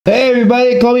Hey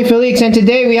everybody, call me Félix, and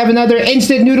today we have another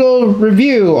instant noodle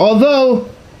review. Although,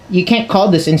 you can't call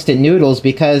this instant noodles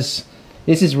because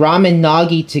this is Ramen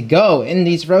Nagi to go in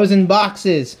these frozen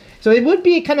boxes. So it would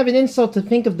be kind of an insult to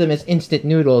think of them as instant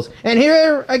noodles. And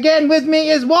here again with me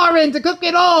is Warren to cook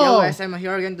it all! Yo guys, I'm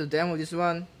here again to demo this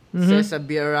one. It says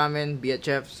be a ramen, be a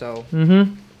chef, so...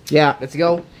 Yeah. Let's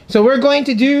go. So we're going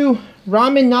to do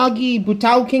Ramen Nagi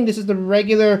Butao King. This is the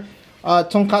regular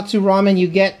tonkotsu ramen you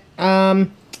get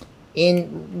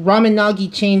in Ramen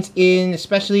Nagi chains in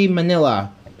especially Manila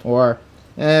or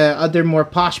other more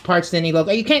posh parts than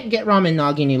Ilocos. You can't get Ramen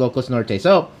Nagi in Ilocos Norte.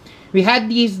 So we had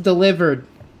these delivered.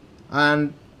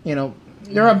 You know,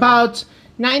 they're about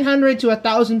 900 to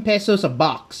 1,000 pesos a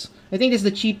box. I think this is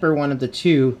the cheaper one of the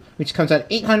two, which comes at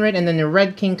 800, and then the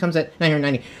Red King comes at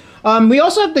 990. We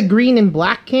also have the Green and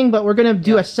Black King, but we're gonna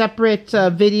do a separate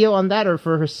video on that, or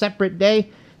for a separate day.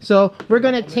 So we're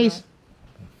gonna taste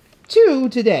two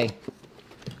today.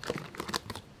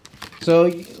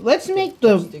 So let's make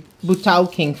the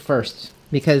Butao King first,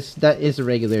 because that is a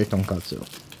regular tonkotsu.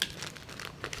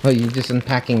 Oh, you're just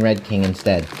unpacking Red King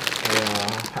instead.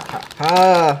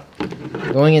 Yeah.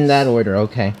 Going in that order,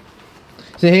 okay.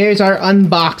 So here's our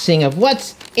unboxing of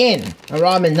what's in a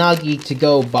Ramen Nagi to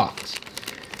go box.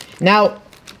 Now,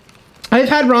 I've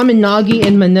had Ramen Nagi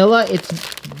in Manila. It's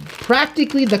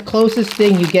practically the closest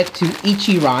thing you get to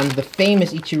Ichiran, the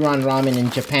famous Ichiran ramen in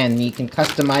Japan. You can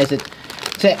customize it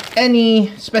to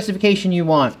any specification you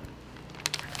want.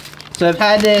 So I've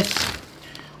had this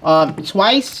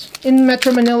twice in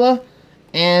Metro Manila,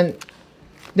 and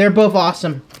they're both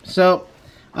awesome. So,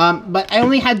 but I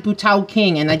only had Butao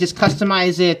King, and I just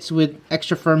customize it with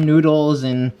extra firm noodles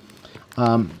and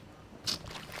then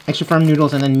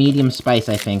medium spice,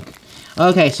 I think.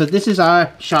 Okay, so this is our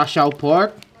shashao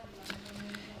pork.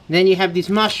 Then you have these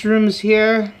mushrooms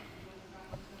here.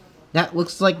 That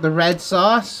looks like the red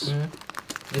sauce.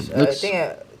 I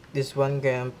think this one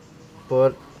can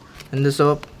put in the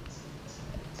soup.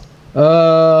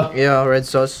 Yeah, red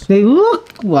sauce. They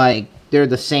look like they're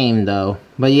the same though,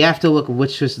 but you have to look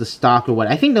which is the stock or what.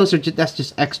 I think those are that's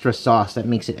just extra sauce that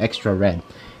makes it extra red.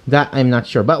 That I'm not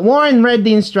sure, but Warren read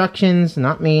the instructions,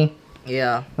 not me.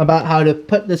 Yeah. About how to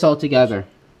put this all together.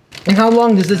 And how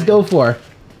long does this go for?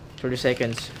 30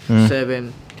 seconds.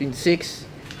 7, 26,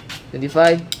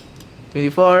 25,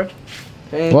 24.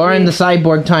 23, Warren the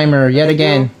cyborg timer yet 22,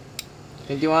 again.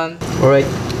 21. Alright.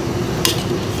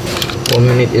 1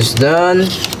 minute is done.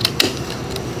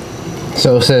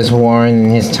 So says Warren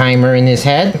and his timer in his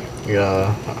head.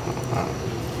 Yeah.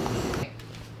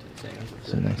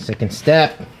 So next second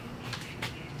step.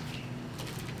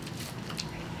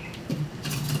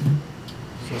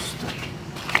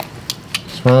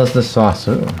 Smells the sauce.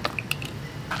 Ooh.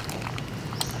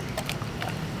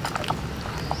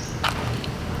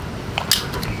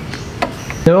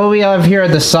 So what we have here are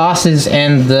the sauces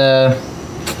and the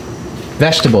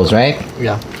vegetables, right?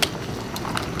 Yeah.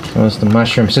 Those the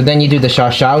mushrooms. So then you do the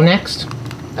shashao next?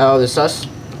 Oh, the sauce?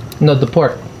 No, the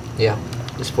pork. Yeah.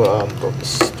 Just for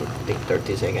just to take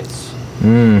 30 seconds.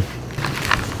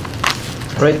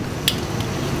 Right.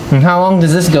 And how long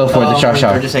does this go for, the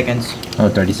shashao? 30 seconds. Oh,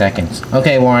 30 seconds.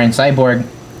 Okay, Warren, cyborg.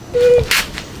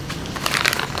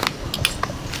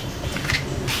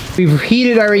 We've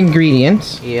heated our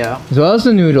ingredients. Yeah. As well as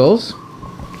the noodles.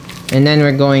 And then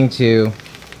we're going to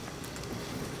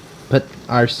put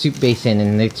our soup base in,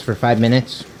 and it's for 5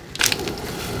 minutes.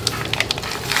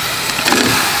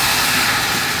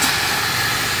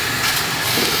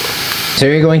 So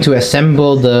you're going to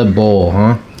assemble the bowl,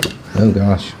 huh? Oh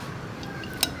gosh.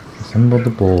 Assemble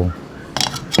the bowl.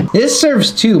 This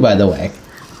serves two, by the way.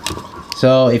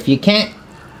 So if you can't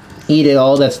eat it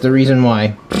all, that's the reason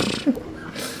why.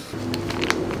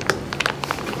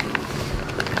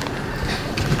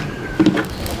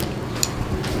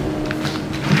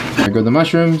 There go the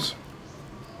mushrooms.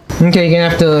 Okay, you're gonna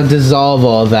have to dissolve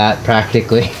all that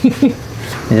practically.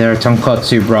 They're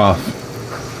tonkotsu broth.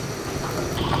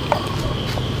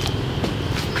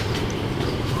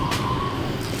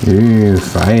 Ooh,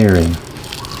 fiery.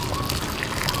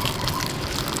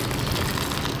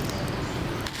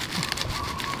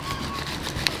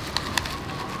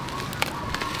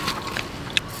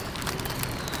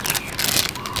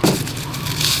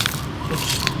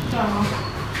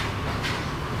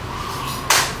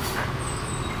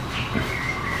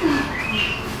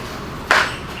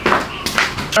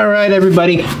 Alright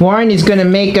everybody, Warren is gonna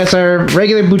make us our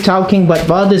regular Butao King, but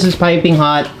while this is piping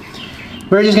hot,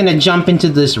 we're just gonna jump into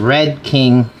this Red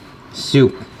King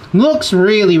soup. Looks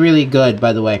really, really good,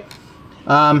 by the way.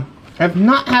 I've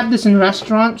not had this in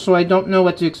restaurants, so I don't know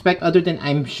what to expect other than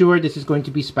I'm sure this is going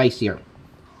to be spicier.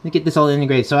 get this all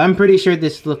integrated. So I'm pretty sure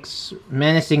this looks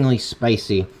menacingly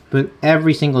spicy. Put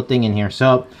every single thing in here.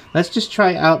 So let's just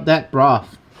try out that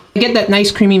broth. Get that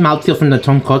nice creamy mouthfeel from the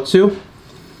tonkotsu.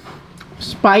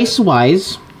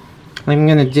 Spice-wise, I'm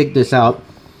gonna dig this out.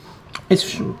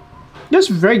 It's just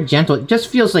very gentle. It just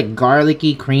feels like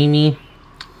garlicky, creamy.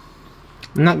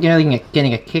 I'm not getting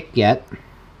a kick yet.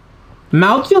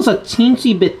 Mouth feels a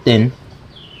teensy bit thin.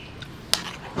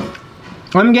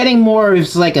 I'm getting more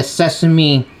of like a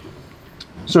sesame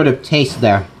sort of taste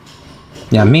there.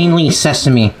 Yeah, mainly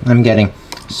sesame I'm getting.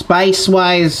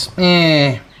 Spice-wise,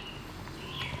 not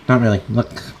really.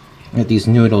 Look at these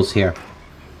noodles here.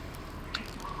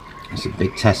 It's a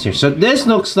big test here. So this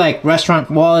looks like restaurant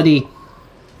quality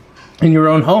in your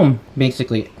own home,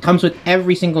 basically. It comes with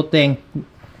every single thing.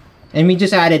 And we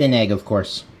just added an egg, of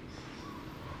course.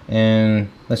 And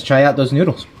let's try out those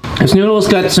noodles. Those noodles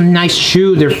got some nice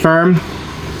chew. They're firm.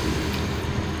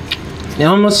 They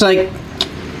almost like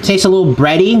taste a little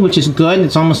bready, which is good.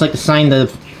 It's almost like a sign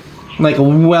of like a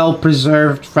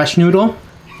well-preserved fresh noodle.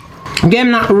 Again,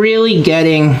 I'm not really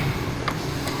getting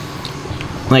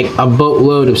like a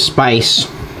boatload of spice.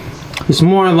 It's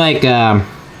more like I'm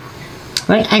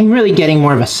really getting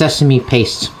more of a sesame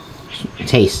paste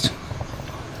taste.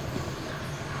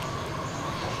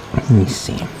 Let me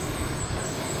see.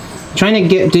 Trying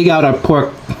to dig out our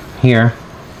pork here.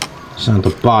 It's on the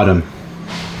bottom.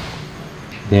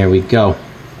 There we go.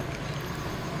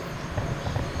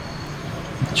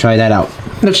 Try that out.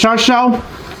 The charshao,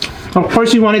 of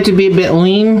course you want it to be a bit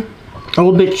lean, a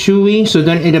little bit chewy, so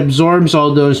then it absorbs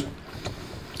all those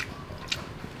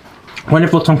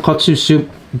wonderful tonkotsu soup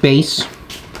base.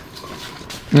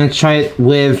 And try it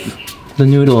with the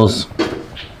noodles.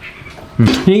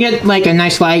 You get like a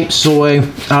nice light soy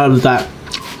out of that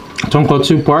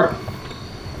tonkotsu pork.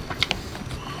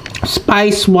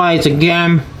 Spice wise,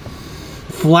 again,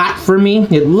 flat for me.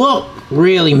 It looked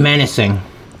really menacing,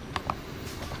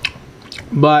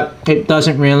 but it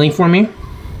doesn't really for me.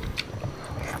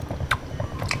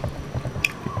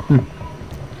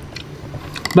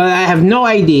 But I have no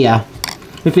idea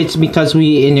if it's because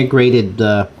we integrated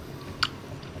the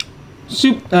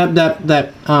soup,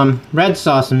 red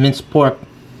sauce and minced pork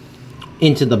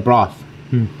into the broth,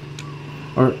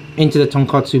 or into the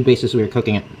tonkotsu basis we were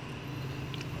cooking it.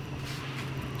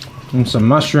 And some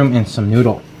mushroom and some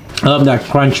noodle. I love that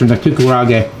crunch from the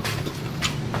kukurage.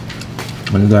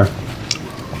 One there.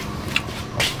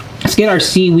 Let's get our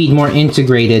seaweed more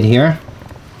integrated here.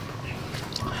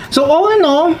 So all in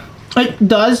all, it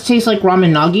does taste like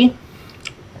ramen nagi.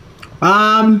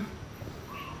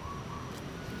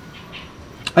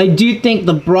 I do think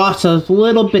the broth is a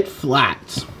little bit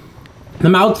flat. The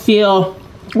mouthfeel,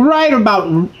 right about,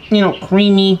 you know,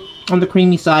 creamy, on the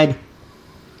creamy side,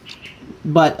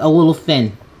 but a little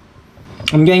thin.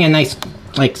 I'm getting a nice,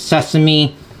 like,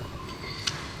 sesame,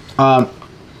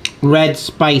 red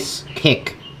spice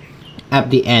kick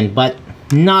at the end, but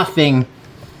nothing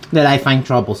that I find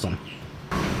troublesome.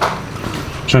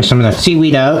 Try some of that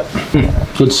seaweed out.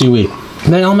 Good seaweed.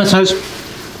 Then it almost has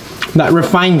that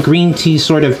refined green tea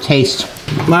sort of taste.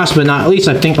 Last but not least,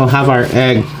 I think I'll have our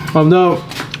egg. Although,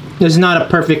 this is not a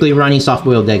perfectly runny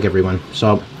soft-boiled egg, everyone.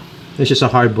 So, it's just a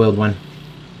hard-boiled one.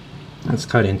 Let's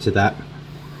cut into that.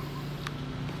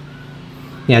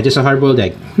 Yeah, just a hard-boiled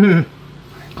egg.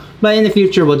 But in the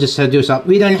future, we'll just do something.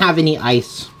 We don't have any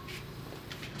ice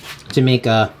to make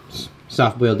a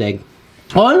soft-boiled egg.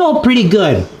 All in all, pretty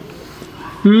good.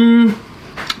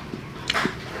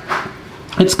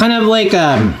 It's kind of like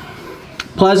a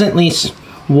pleasantly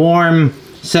warm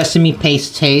sesame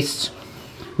paste taste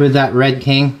with that Red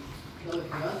King.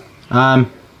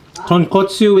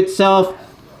 Tonkotsu itself,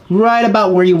 right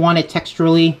about where you want it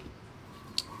texturally.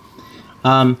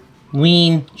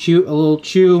 Lean, a little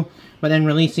chew, but then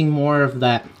releasing more of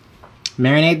that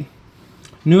marinade.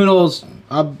 Noodles,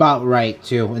 about right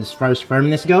too, as far as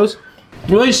firmness goes.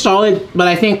 Really solid, but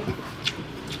I think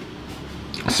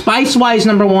spice-wise,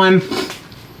 number one,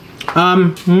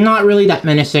 not really that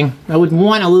menacing. I would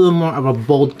want a little more of a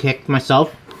bold kick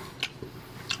myself.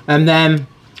 And then,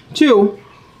 two,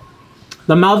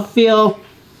 the mouthfeel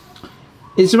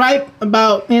is right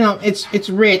about, you know, it's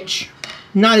rich.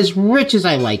 Not as rich as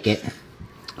I like it.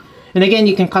 And again,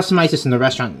 you can customize this in the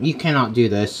restaurant. You cannot do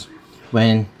this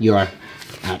when you're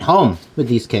at home with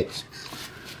these kits.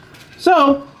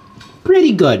 So,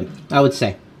 pretty good, I would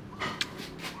say.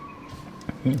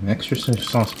 Extra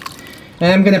sauce.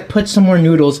 And I'm gonna put some more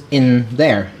noodles in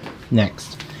there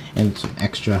next. And some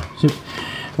extra soup.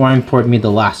 Warren poured me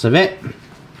the last of it.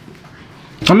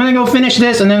 I'm gonna go finish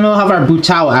this and then we'll have our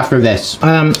butao after this.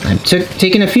 I'm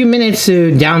taking a few minutes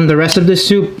to down the rest of the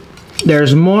soup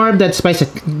There's more of that spice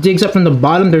that digs up from the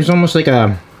bottom. There's almost like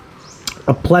a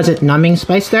pleasant numbing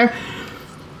spice there.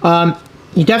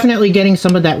 You're definitely getting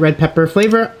some of that red pepper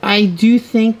flavor. I do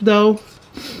think, though,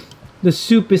 the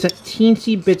soup is a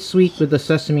teensy bit sweet with the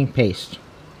sesame paste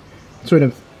sort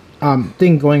of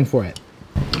thing going for it.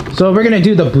 So we're gonna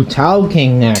do the Butao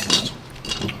King next.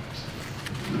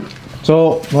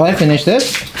 So while I finish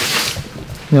this,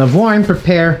 I'm gonna Warren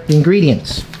prepare the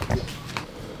ingredients.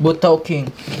 Butao King.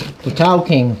 Butao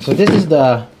King. So this is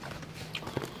the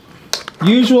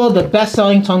the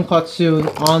best-selling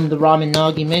tonkotsu on the Ramen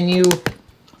Nagi menu.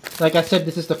 Like I said,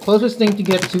 this is the closest thing to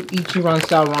get to Ichiran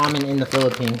style ramen in the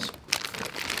Philippines.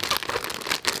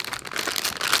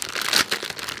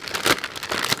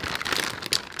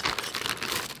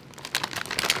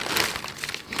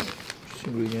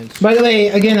 Ingredients. By the way,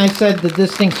 again, I said that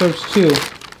this thing serves 2.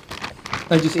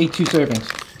 I just ate 2 servings.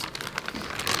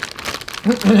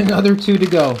 And another 2 to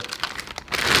go.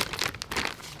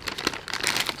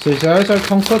 So there's our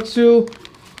tonkotsu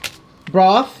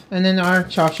broth, and then our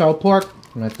chow chow pork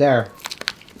right there.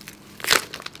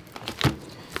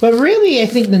 But really, I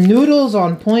think the noodles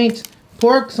on point,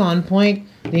 pork's on point,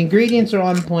 the ingredients are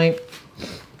on point.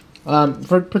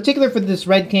 Particular for this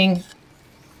Red King,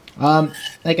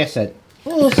 like I said, a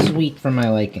little sweet for my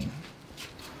liking.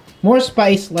 More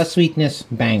spice, less sweetness,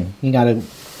 bang. You got a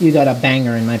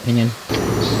banger in my opinion.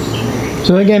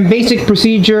 So again, basic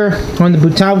procedure on the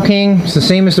Butao King. It's the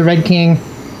same as the Red King.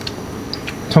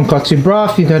 Tonkotsu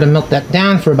broth, you gotta milk that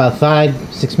down for about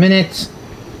 5-6 minutes.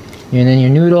 And then your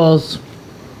noodles.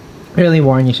 Really,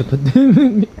 Warren, you should put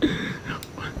them.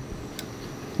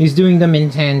 He's doing them in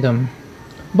tandem.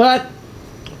 But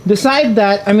beside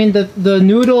that, I mean the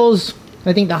noodles,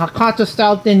 I think the Hakata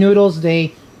style thin noodles,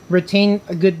 they retain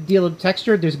a good deal of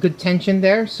texture. There's good tension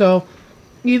there. So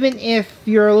even if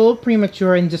you're a little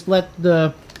premature and just let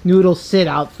the noodles sit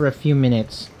out for a few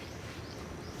minutes,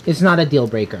 it's not a deal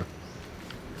breaker.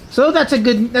 So that's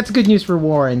good news for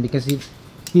Warren, because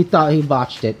he thought he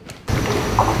botched it.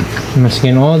 I'm just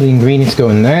getting all the ingredients go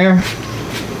in there.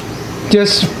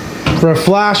 Just for a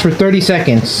flash for 30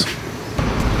 seconds.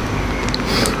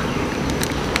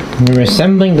 We're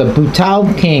assembling the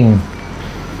Butao King.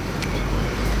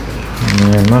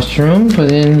 And mushroom,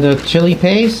 put in the chili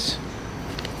paste.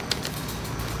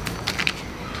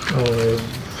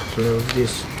 So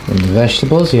this. And the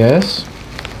vegetables, yes.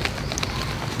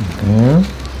 Okay.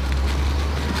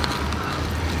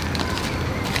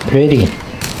 Pretty.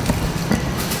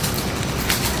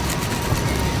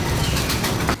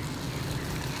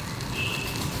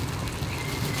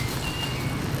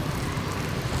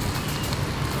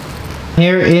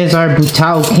 Here is our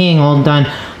Butao King all done.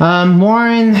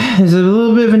 Warren is a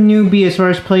little bit of a newbie as far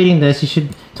as plating this. You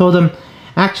should told him,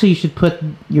 actually you should put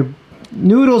your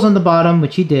noodles on the bottom,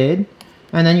 which he did,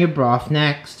 and then your broth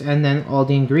next, and then all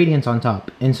the ingredients on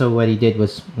top. And so what he did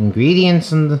was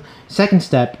ingredients in the second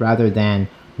step rather than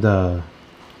the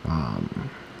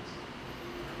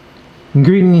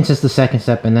ingredients as the second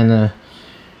step, and then the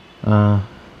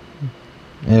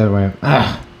other way.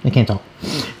 I can't talk.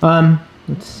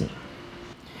 Let's see.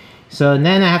 So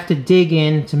then I have to dig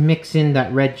in to mix in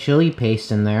that red chili paste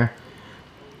in there.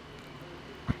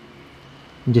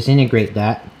 And just integrate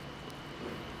that.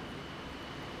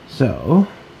 So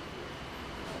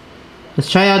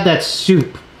let's try out that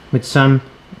soup with some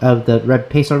of the red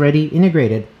paste already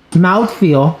integrated.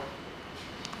 Mouthfeel.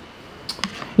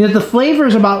 You know, the flavor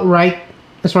is about right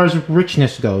as far as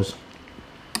richness goes.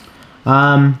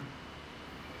 As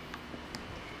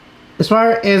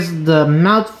far as the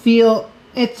mouthfeel,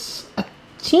 it's a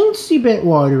teensy bit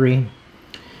watery.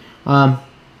 Other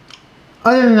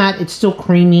than that, it's still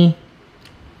creamy.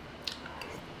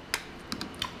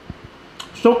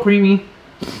 Still creamy.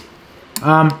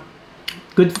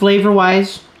 Good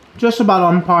flavor-wise. Just about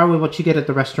on par with what you get at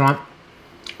the restaurant.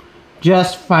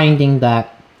 Just finding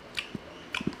that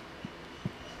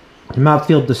the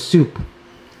mouthfeel of the soup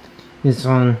is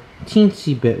on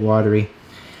teensy bit watery.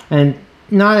 And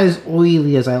not as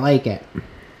oily as I like it.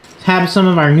 Let's have some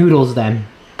of our noodles then.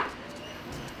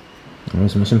 That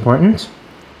was most important.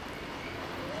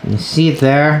 You see it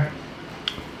there.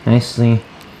 Nicely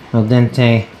al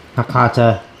dente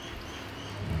Hakata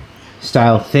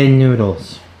style thin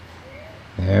noodles.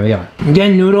 There we are.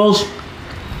 Again, noodles.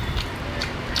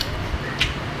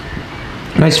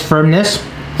 Nice firmness.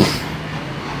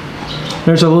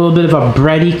 There's a little bit of a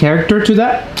bready character to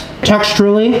that.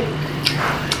 Texturally,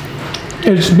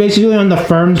 it's basically on the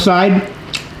firm side.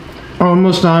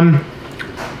 Almost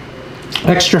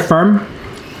extra firm,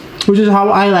 which is how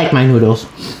I like my noodles.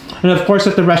 And of course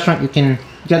at the restaurant you can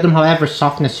get them however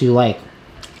softness you like.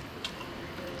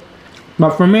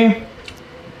 But for me,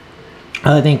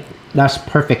 I think that's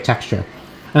perfect texture.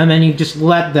 And then you just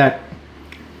let that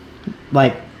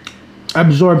like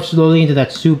absorb slowly into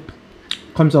that soup.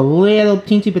 Comes a little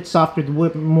teensy bit softer the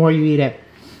more you eat it.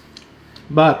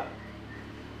 But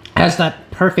has that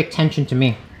perfect tension to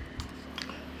me.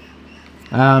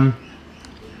 I'm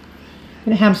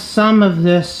gonna have some of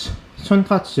this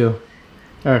tonkotsu.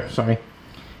 Or sorry.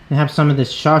 I'm gonna have some of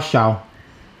this xiaoxiao.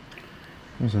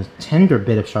 There's a tender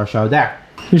bit of xiaoxiao there.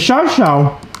 The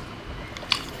xiaoxiao,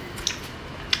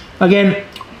 again,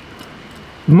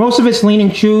 most of it's lean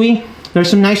and chewy. There's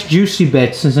some nice juicy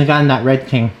bits since I got in that Red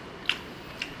King.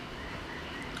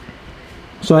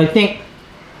 So I think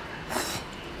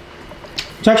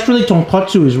texturally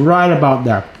tonkotsu is right about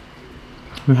there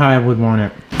and how I would want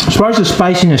it. As far as the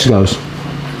spiciness goes,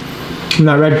 from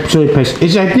that red chili paste,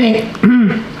 is I think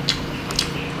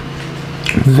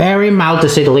very mild to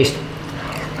say the least.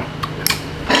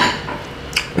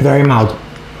 Very mild.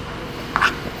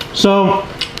 So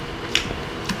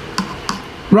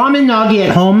ramen nagi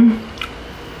at home,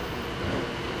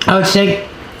 I would say,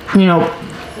 you know,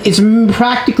 it's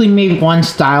practically made one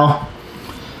style.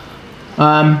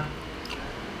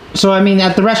 So I mean,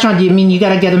 at the restaurant, you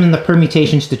gotta get them in the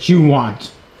permutations that you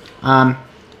want. And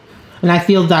I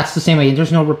feel that's the same way.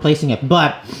 There's no replacing it.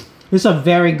 But it's a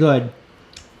very good,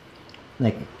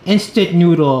 like, instant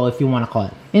noodle, if you want to call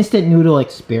it, instant noodle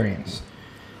experience.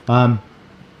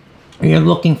 You're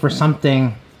looking for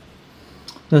something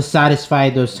to satisfy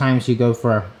those times you go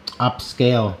for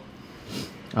upscale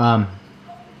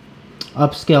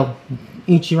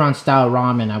Ichiran style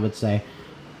ramen, I would say.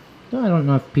 I don't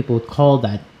know if people would call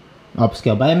that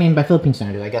upscale, but I mean by Philippine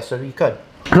standards, I guess so you could.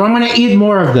 So I'm gonna eat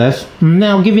more of this, and then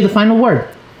I'll give you the final word.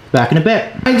 Back in a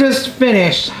bit. I just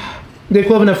finished the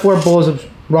equivalent of 4 bowls of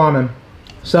ramen.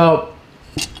 So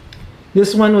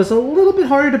this one was a little bit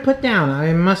harder to put down,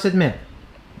 I must admit.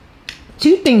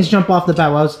 2 things jump off the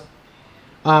bat while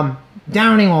I was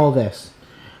downing all this.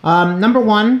 Number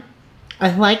 1,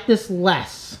 I like this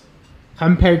less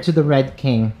compared to the Red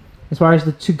King, as far as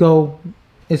the to-go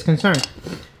is concerned.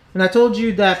 And I told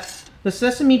you that the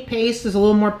sesame paste is a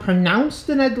little more pronounced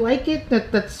than I'd like it.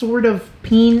 That sort of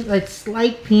like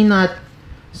slight peanut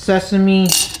sesame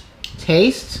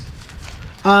taste.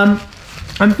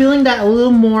 I'm feeling that a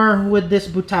little more with this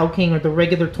Butao King or the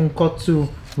regular tonkotsu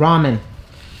ramen.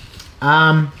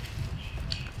 And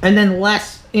then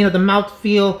less, you know, the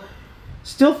mouthfeel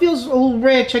still feels a little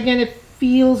rich. Again, it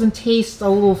feels and tastes a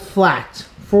little flat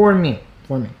for me.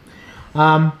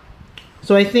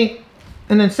 So I think,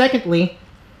 and then secondly,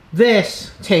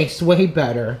 this tastes way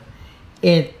better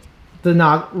in the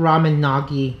Ramen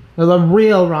Nagi, the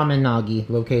real Ramen Nagi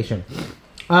location.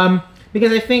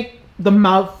 Because I think the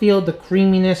mouthfeel, the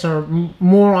creaminess are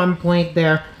more on point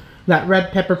there. That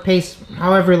red pepper paste,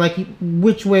 however, like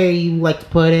which way you like to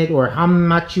put it or how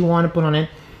much you want to put on it,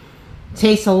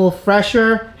 tastes a little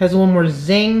fresher, has a little more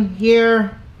zing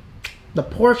here, the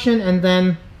portion, and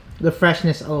then the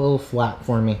freshness a little flat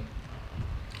for me.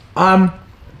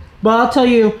 But I'll tell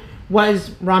you what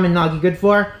is Ramen Nagi good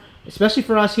for, especially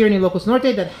for us here in Ilocos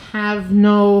Norte that have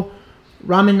no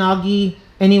Ramen Nagi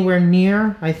anywhere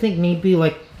near. I think maybe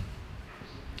like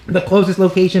the closest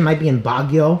location might be in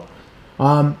Baguio.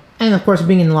 And of course,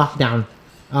 being in lockdown,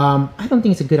 I don't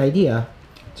think it's a good idea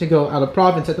to go out of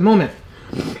province at the moment,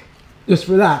 just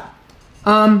for that.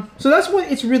 So that's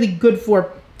what it's really good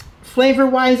for.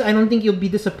 Flavor-wise, I don't think you'll be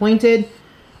disappointed.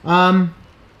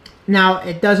 Now,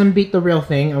 it doesn't beat the real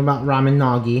thing about Ramen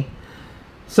Nagi.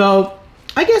 So,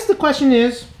 I guess the question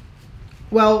is,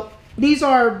 well, these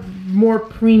are more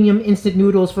premium instant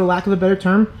noodles, for lack of a better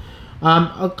term.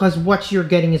 Because what you're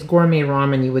getting is gourmet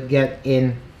ramen you would get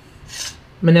in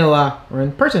Manila or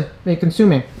in person,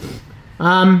 consuming.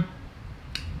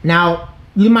 Now,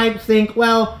 you might think,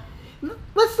 well,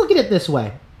 let's look at it this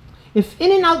way. If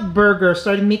In-N-Out Burger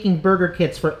started making burger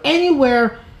kits for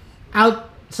anywhere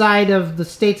outside of the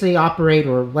states they operate,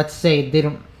 or let's say they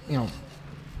don't,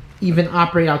 even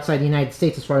operate outside the United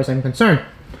States as far as I'm concerned.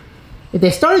 If they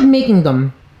started making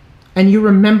them, and you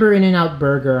remember In-N-Out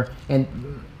Burger and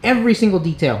every single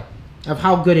detail of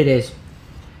how good it is,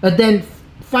 but then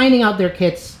finding out their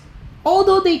kits,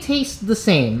 although they taste the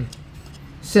same,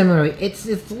 similarly,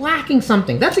 it's lacking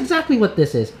something. That's exactly what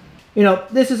this is.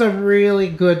 This is a really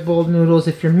good bowl of noodles.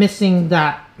 If you're missing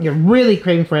that, you're really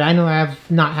craving for it. I know I have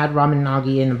not had Ramen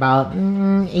Nagi in about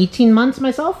 18 months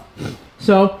myself.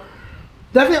 So,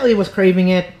 definitely was craving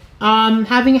it.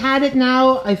 Having had it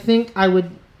now, I think I would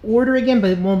order again, but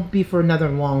it won't be for another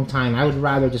long time. I would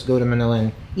rather just go to Manila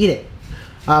and eat it.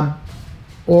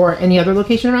 Or any other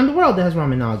location around the world that has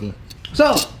Ramen Nagi.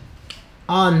 So,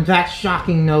 on that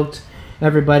shocking note,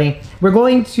 everybody, we're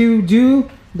going to do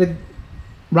the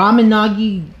Ramen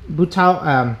Nagi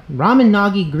Butao, Ramen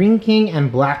Nagi Green King and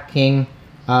Black King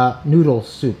noodle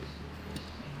soup.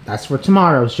 That's for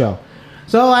tomorrow's show.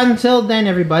 So until then,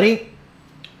 everybody,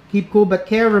 keep cool but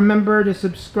care. Remember to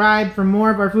subscribe for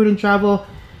more of our food and travel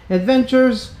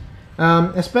adventures,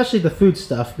 especially the food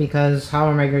stuff, because how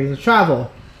am I going to travel?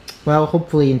 Well,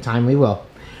 hopefully in time we will.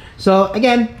 So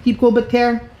again, keep cool but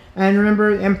care, and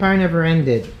remember, Empire never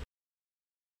ended.